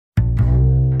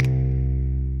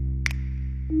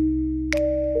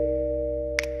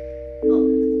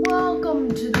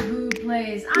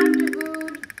anyways, I'm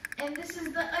Dawood, and this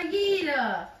is the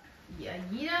Ayida.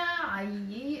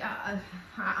 Ayida,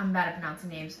 I'm bad at pronouncing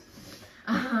names.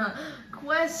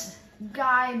 Quest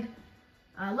guide,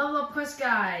 level up quest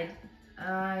guide.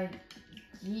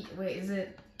 Wait, is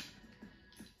it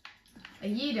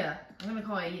Ayida? I'm gonna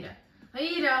call it Ayida.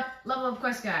 Ayida, level up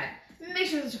quest guide. Make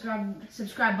sure to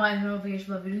subscribe button,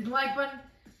 notification bell, hit the like button,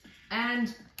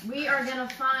 and we are gonna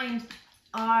find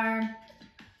our,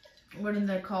 what are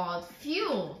they called?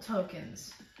 Fuel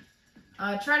tokens.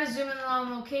 Try to zoom in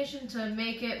on the location to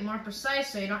make it more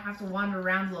precise so you don't have to wander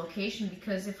around the location,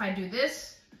 because if I do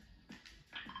this,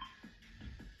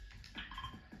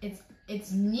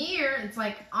 it's near, it's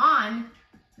like on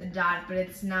the dot, but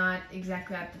it's not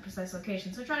exactly at the precise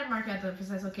location. So try to mark out the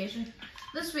precise location.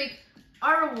 This week,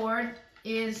 our reward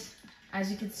is, as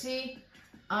you can see,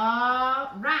 a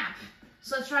wrap.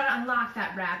 So let's try to unlock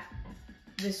that wrap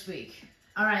this week.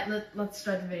 Alright, let's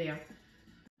start the video.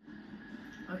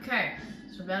 Okay,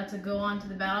 so we're about to go on to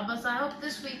the battle bus. I hope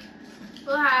this week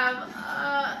we'll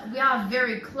have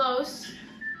very close.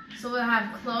 So we'll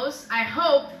have close. I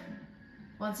hope,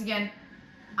 once again,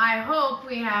 I hope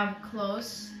we have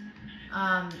close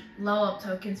level up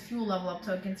tokens, fuel level up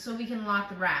tokens, so we can unlock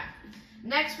the wrap.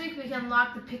 Next week we can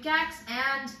unlock the pickaxe,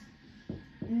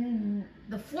 and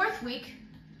the fourth week,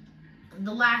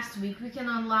 the last week, we can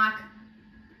unlock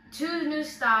two new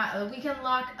style. We can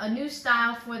unlock a new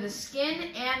style for the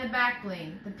skin and the back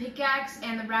bling. The pickaxe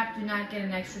and the wrap do not get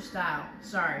an extra style.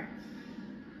 Sorry.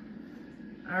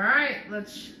 Alright,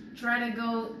 let's try to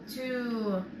go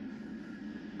to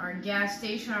our gas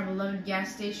station, our beloved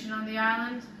gas station on the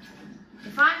island.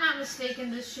 If I'm not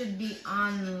mistaken, this should be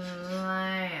on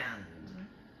land.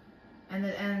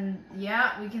 And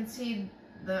yeah, we can see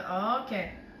the, oh,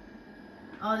 okay.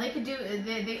 Oh, they could do,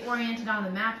 they oriented on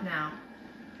the map now.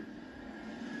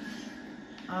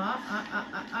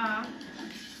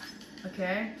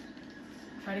 Okay.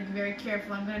 Try to be very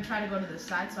careful. I'm gonna try to go to the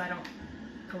side so I don't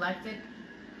collect it.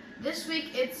 This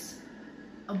week it's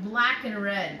a black and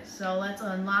red, so let's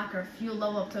unlock our fuel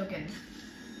level up token.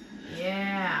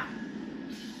 Yeah.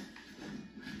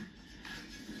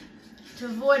 To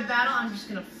avoid battle, I'm just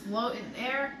gonna float in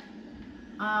air.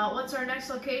 What's our next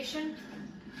location?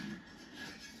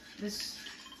 This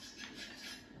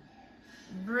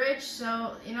bridge,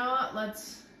 so you know what,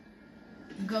 let's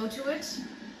go to it.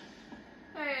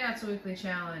 Hey, that's a weekly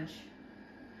challenge.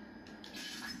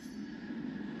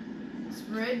 This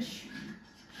bridge,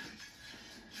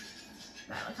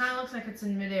 that kind of looks like it's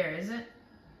in midair, is it?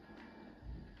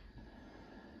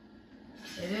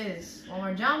 It is. One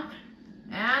more jump,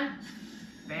 and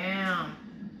bam.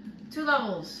 2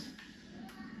 levels.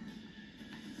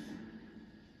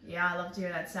 Yeah, I love to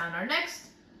hear that sound. Our next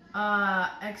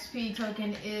XP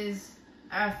token is,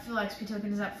 fuel XP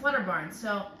token is at Flutter Barn.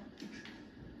 So,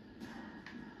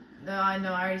 I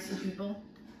know, I already see people.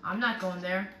 I'm not going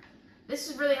there.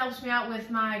 This really helps me out with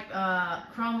my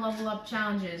Chrome level up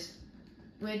challenges,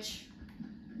 which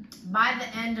by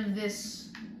the end of this,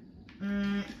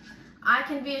 I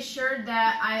can be assured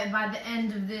that by the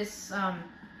end of this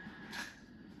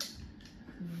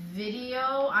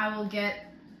video, I will get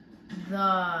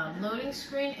the loading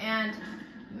screen, and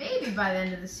maybe by the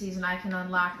end of the season I can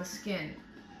unlock the skin.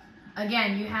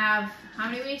 Again, you have how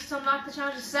many weeks to unlock the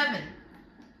challenge? 7.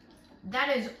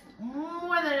 That is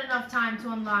more than enough time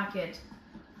to unlock it.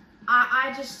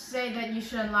 I just say that you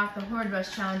should unlock the Horde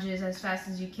Rush challenges as fast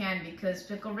as you can, because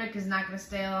Pickle Rick is not going to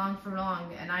stay along for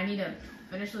long, and I need to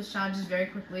finish those challenges very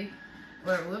quickly.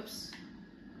 Or whoops,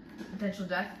 potential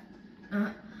death.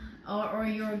 Or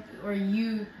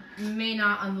you may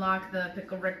not unlock the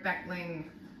Pickle Rick backling,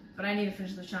 but I need to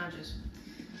finish the challenges.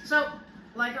 So,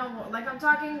 like I'm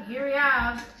talking, here we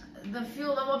have the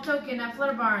fuel level up token at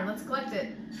Flutter Barn. Let's collect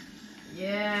it.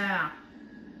 Yeah.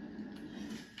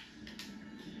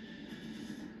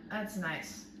 That's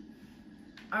nice.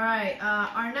 Alright,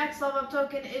 our next level up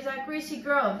token is at Greasy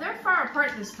Grove. They're far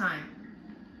apart this time,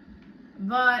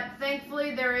 but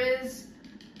thankfully there is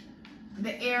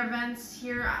the air vents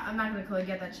here. I'm not gonna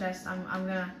get that chest. I'm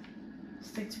gonna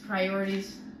stick to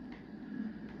priorities.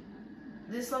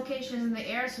 This location is in the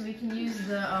air, so we can use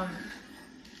the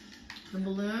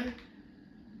balloon,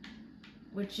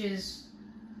 which is,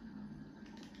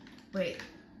 wait,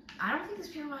 I don't think this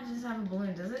POI does have a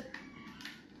balloon, does it?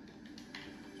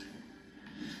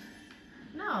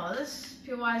 No, this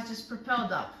POI is just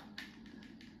propelled up.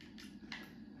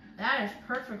 That is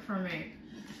perfect for me.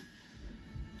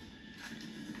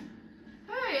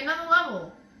 Hey, another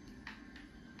level.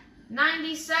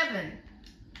 97.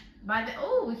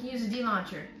 Oh, we can use a D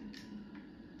launcher.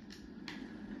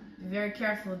 Be very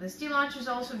careful with this. D launcher is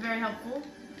also very helpful.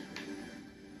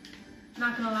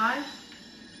 Not gonna lie.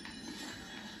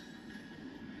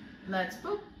 Let's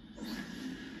boop.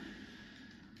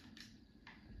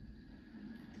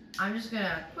 I'm just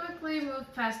gonna quickly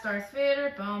move past Darth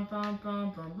Vader. Bum bum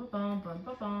bum bum bum bum bum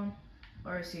bum bum.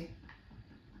 Where is he?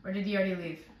 Or did he already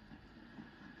leave?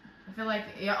 I feel like,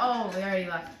 yeah, oh, he already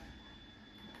left.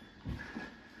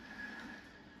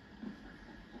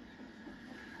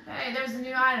 Hey, there's a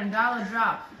new item, dollar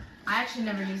drop. I actually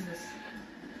never use this.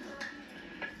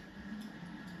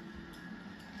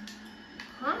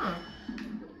 Huh.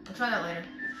 I'll try that later.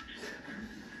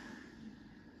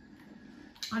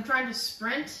 I'm trying to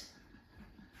sprint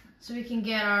so we can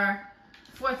get our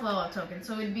 4th level up token.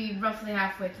 So we'd be roughly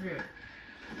halfway through.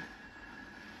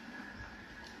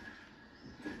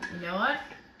 You know what?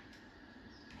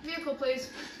 Vehicle, please.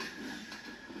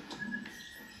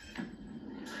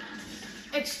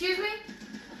 Excuse me?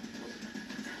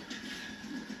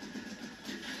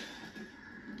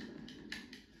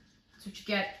 That's what you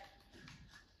get.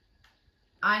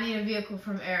 I need a vehicle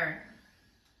from Air.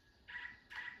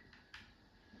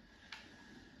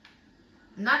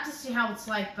 Not to see how it's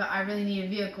like, but I really need a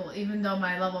vehicle, even though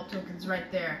my level up token's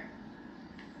right there.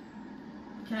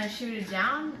 Can I shoot it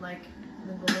down, like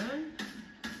the balloon?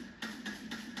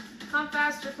 Come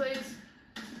faster, please.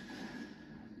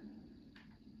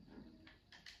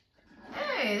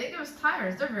 Hey, they give us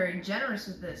tires. They're very generous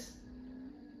with this.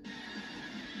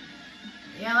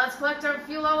 Yeah, let's collect our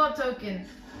fuel level up token.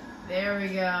 There we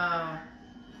go.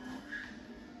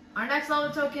 Our next level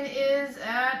token is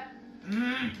at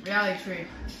Reality Tree.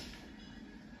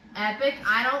 Epic.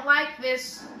 I don't like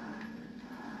this.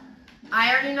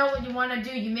 I already know what you want to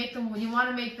do. You want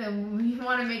to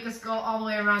make us go all the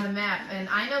way around the map. And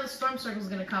I know the storm circle is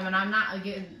going to come, and I'm not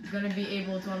going to be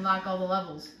able to unlock all the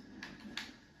levels.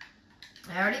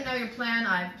 I already know your plan.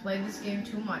 I've played this game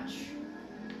too much.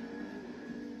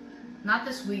 Not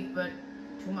this week, but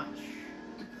too much.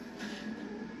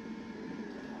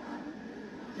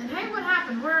 And hey, what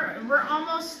happened? We're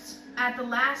almost at the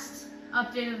last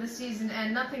update of the season,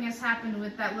 and nothing has happened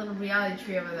with that little reality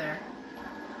tree over there.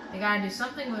 They gotta do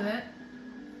something with it.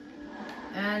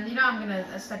 And you know I'm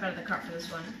gonna step out of the cart for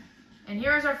this one. And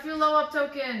here's our fuel low up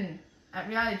token at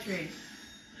reality tree.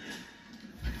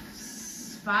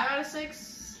 5 out of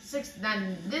 6? 6,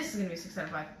 then this is gonna be 6 out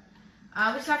of 5.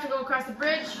 We just have to go across the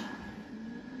bridge.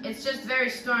 It's just very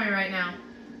stormy right now.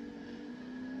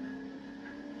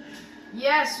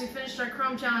 Yes, we finished our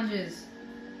Chrome challenges.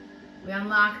 We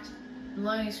unlocked the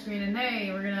loading screen, and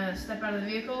hey, we're gonna step out of the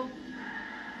vehicle.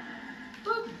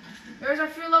 Boop. Here's our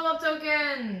fuel level up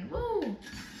token. Woo!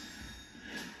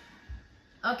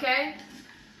 Okay,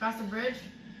 across the bridge.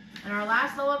 And our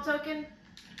last level up token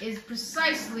is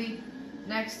precisely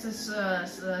next to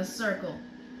the circle.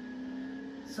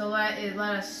 So let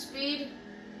us speed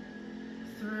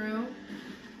through.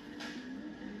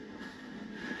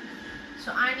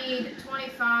 So I need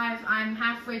 25. I'm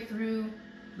halfway through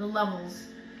the levels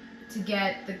to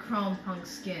get the Chrome Punk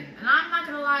skin. And I'm not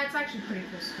gonna lie, it's actually pretty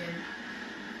cool skin.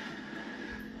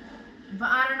 But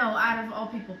I don't know, out of all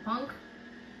people, Punk.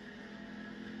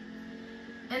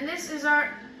 And this is our...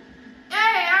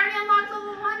 Hey, I already unlocked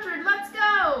level 100, let's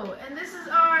go! And this is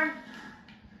our...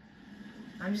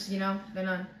 I'm just,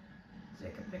 gonna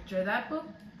take a picture of that, boop.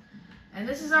 And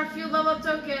this is our fuel level up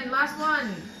token, last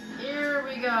one. Here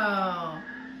we go.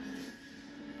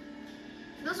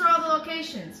 Those are all the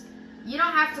locations. You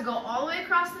don't have to go all the way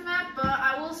across the map, but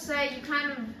I will say you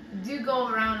kind of do go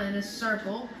around in a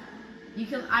circle.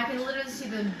 I can literally see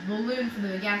the balloon from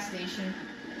the gas station.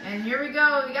 And here we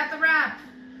go, we got the wrap.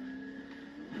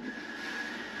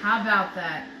 How about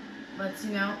that? Let's,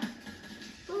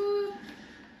 boop.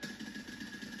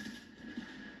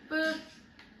 Boop.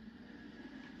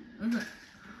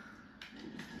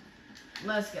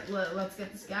 Let's get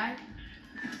this guy.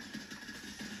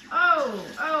 Oh.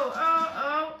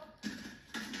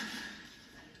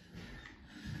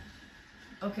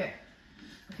 Okay,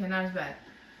 not as bad.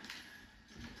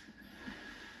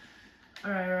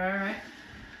 Alright.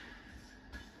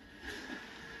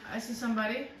 I see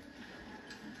somebody.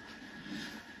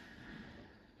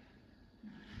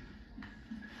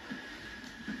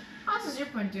 How's this your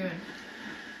point doing?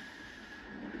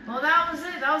 Well, that was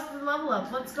it. That was the level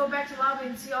up. Let's go back to lobby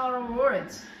and see all our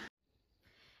rewards.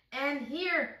 And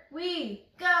here we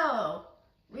go.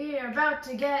 We are about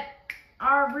to get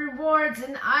our rewards,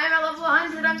 and I'm at level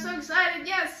 100. I'm so excited.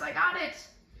 Yes, I got it.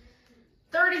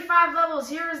 35 levels.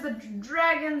 Here is the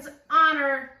Dragon's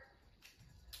Honor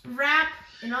wrap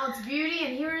in all its beauty,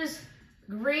 and here is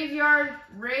Graveyard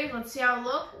Rave. Let's see how it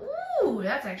looks. Ooh,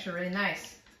 that's actually really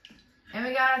nice. And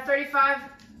we got our 35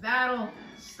 battle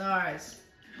stars.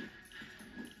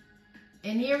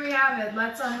 And here we have it.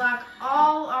 Let's unlock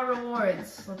all our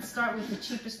rewards. Let's start with the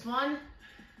cheapest one.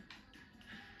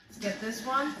 Let's get this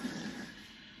one.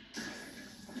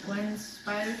 Gwen's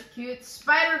spider cute.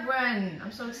 Spider Gwen!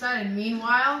 I'm so excited.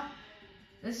 Meanwhile,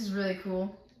 this is really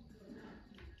cool.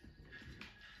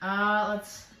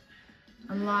 Let's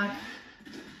unlock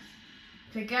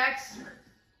pickaxe.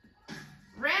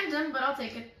 Random, but I'll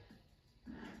take it.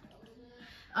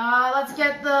 Let's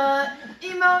get the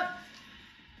emote.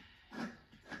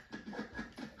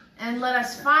 And let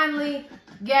us finally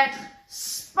get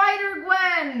Spider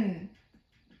Gwen!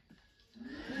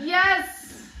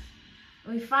 Yes!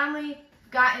 We've finally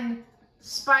gotten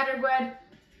Spider Gwen,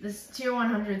 this tier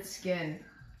 100 skin.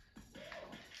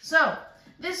 So,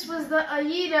 this was the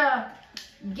Ayida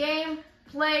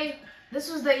gameplay.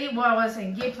 This was the, well, I was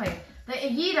saying gameplay. The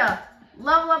Ayida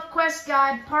Level Up Quest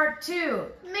Guide Part 2.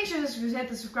 Make sure to hit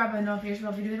the subscribe button, notification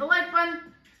bell if you do the like button.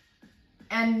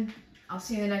 And I'll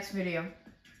see you in the next video.